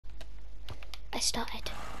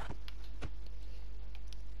started.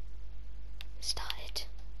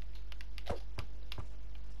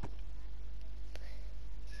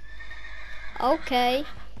 Okay.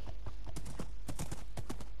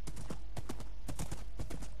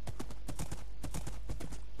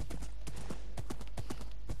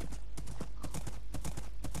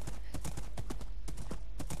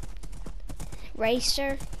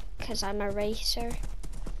 Racer, because I'm a racer.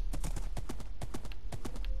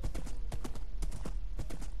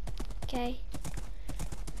 Okay.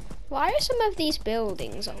 Why are some of these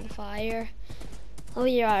buildings on fire? Oh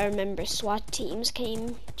yeah, I remember SWAT teams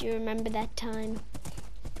came. Do you remember that time?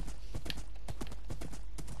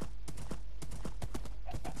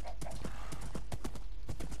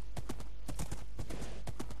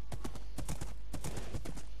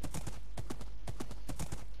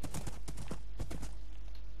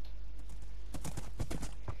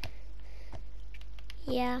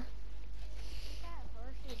 Yeah.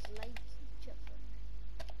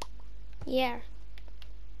 Yeah.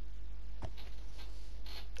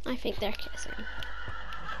 I think they're kissing.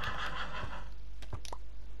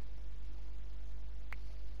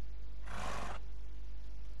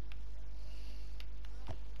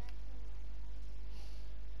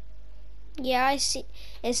 Yeah, I see.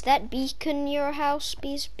 Is that beacon your house,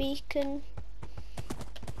 beacon?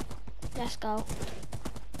 Let's go.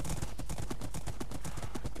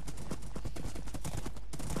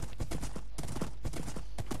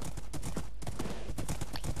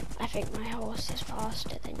 I think my horse is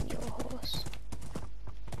faster than your horse.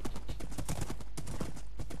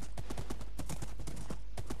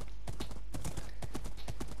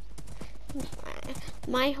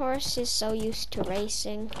 My horse is so used to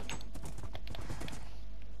racing.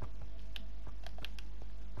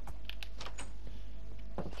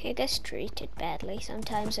 He gets treated badly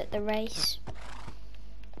sometimes at the race.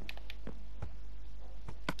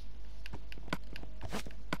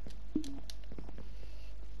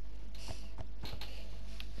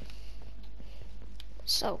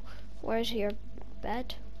 So, where's your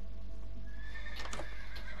bed?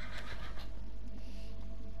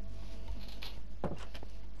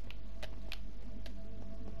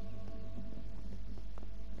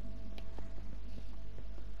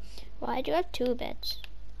 Why do you have two beds?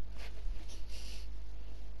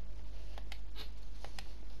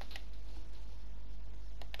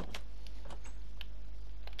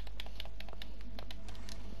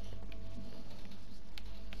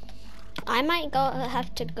 I might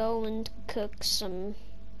have to go and cook some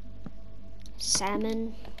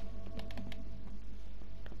salmon.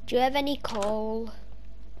 Do you have any coal?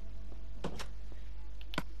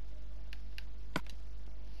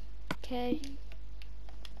 Okay.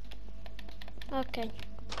 Okay.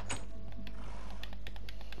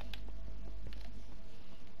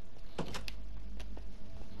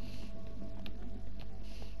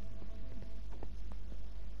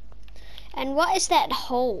 And what is that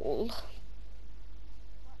hole?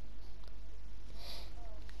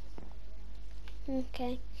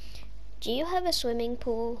 Okay. Do you have a swimming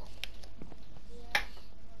pool?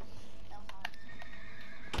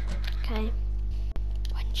 Okay.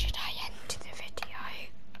 When should I end the video?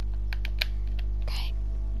 Okay.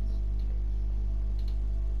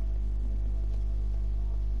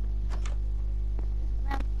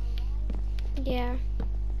 Yeah.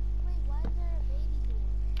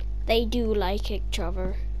 They do like each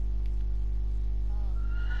other.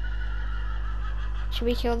 Should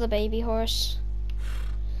we kill the baby horse?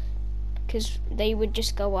 Because they would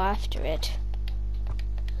just go after it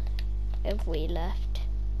if we left.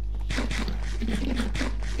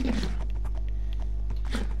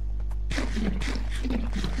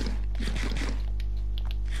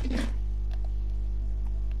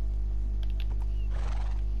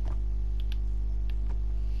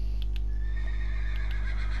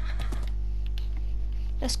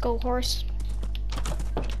 Let's go, horse.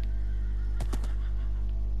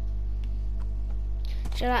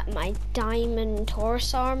 Should I like my diamond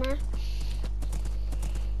horse armor?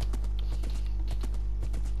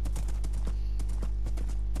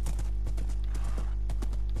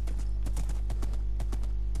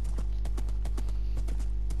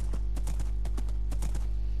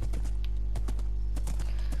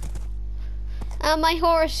 My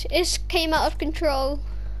horse came out of control.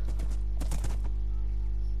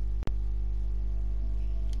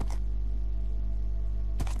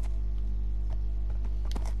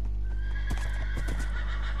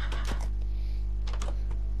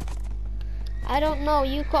 I don't know,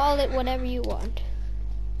 you call it whatever you want.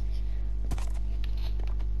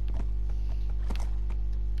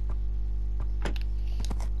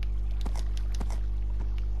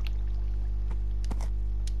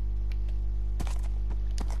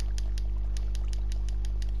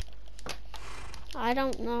 I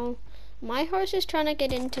don't know. My horse is trying to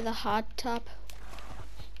get into the hot tub.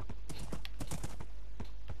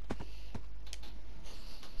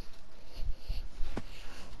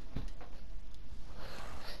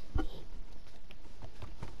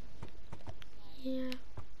 Yeah.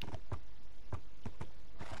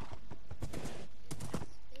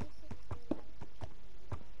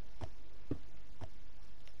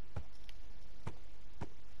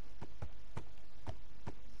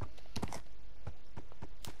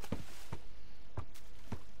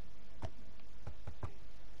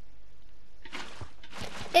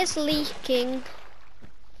 It's leaking.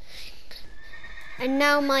 And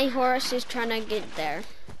now my horse is trying to get there.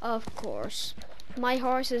 Of course. My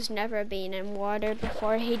horse has never been in water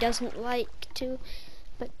before. He doesn't like to,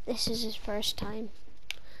 but this is his first time.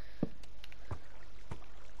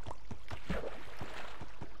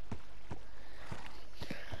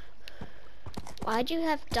 Why'd you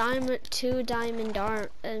have two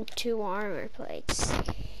armor plates?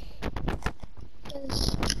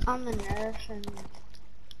 Because I'm a nurse and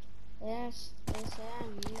they say I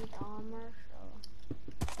need armor, so.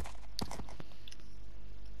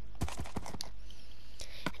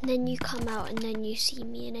 And then you come out and then you see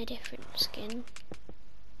me in a different skin.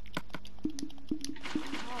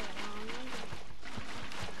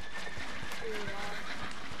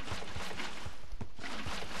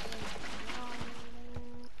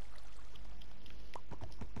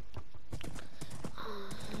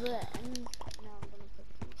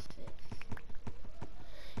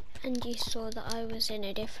 And you saw that I was in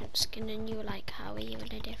a different skin and you were like, how are you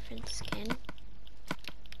in a different skin?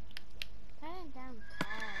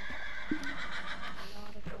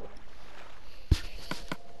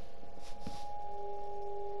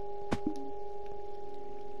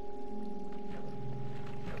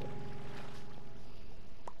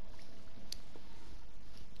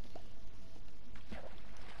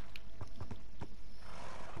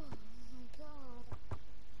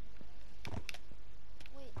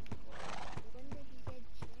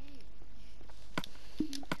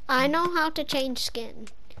 I know how to change skin.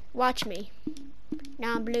 Watch me.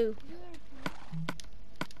 Now I'm blue.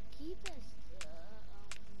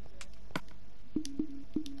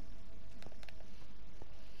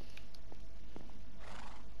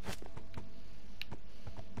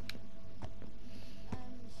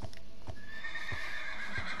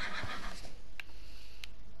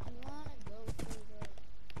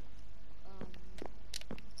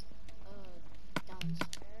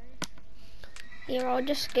 Here, I'll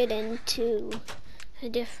just get into a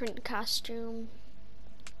different costume.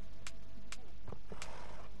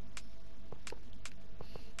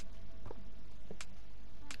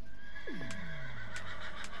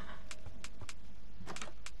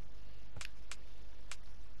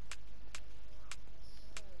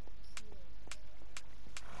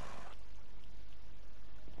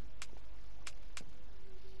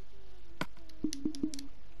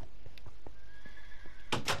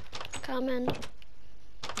 Come in.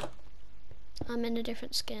 I'm in a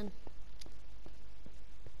different skin.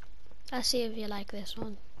 Let's see if you like this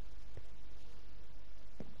one.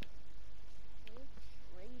 Which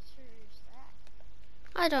racer is that?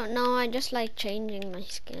 I don't know, I just like changing my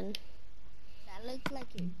skin. That looks like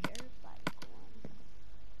your dirt bike one.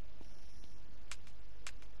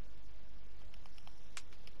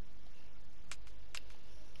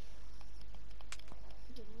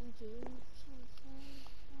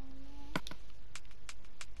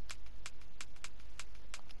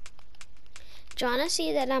 Do you wanna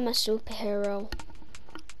see that I'm a superhero?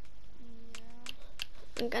 Yeah.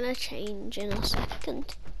 I'm gonna change in a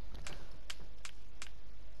second.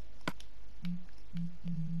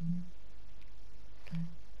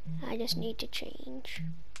 I just need to change.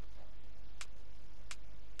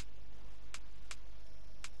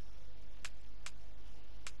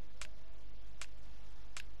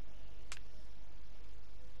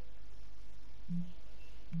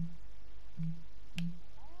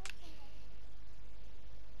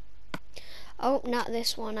 Oh, not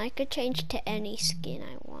this one. I could change to any skin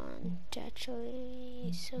I want,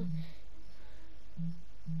 actually. So,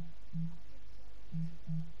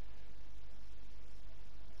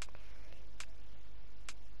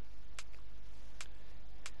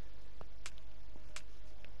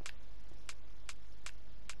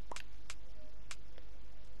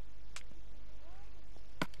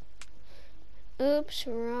 oops,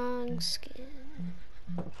 wrong skin.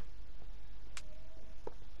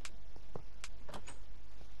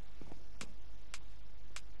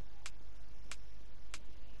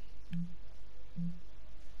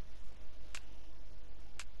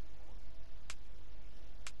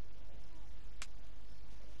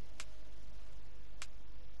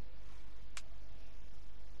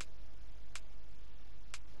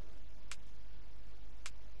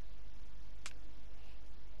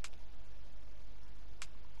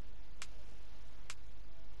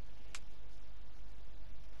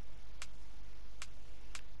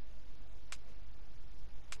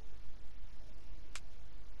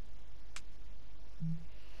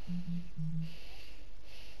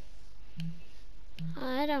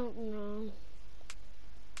 I don't know.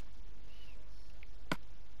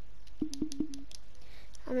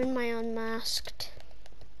 I'm in my unmasked.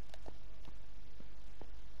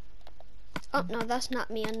 Oh no, that's not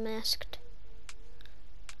me unmasked.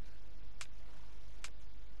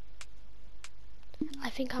 I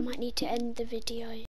think I might need to end the video.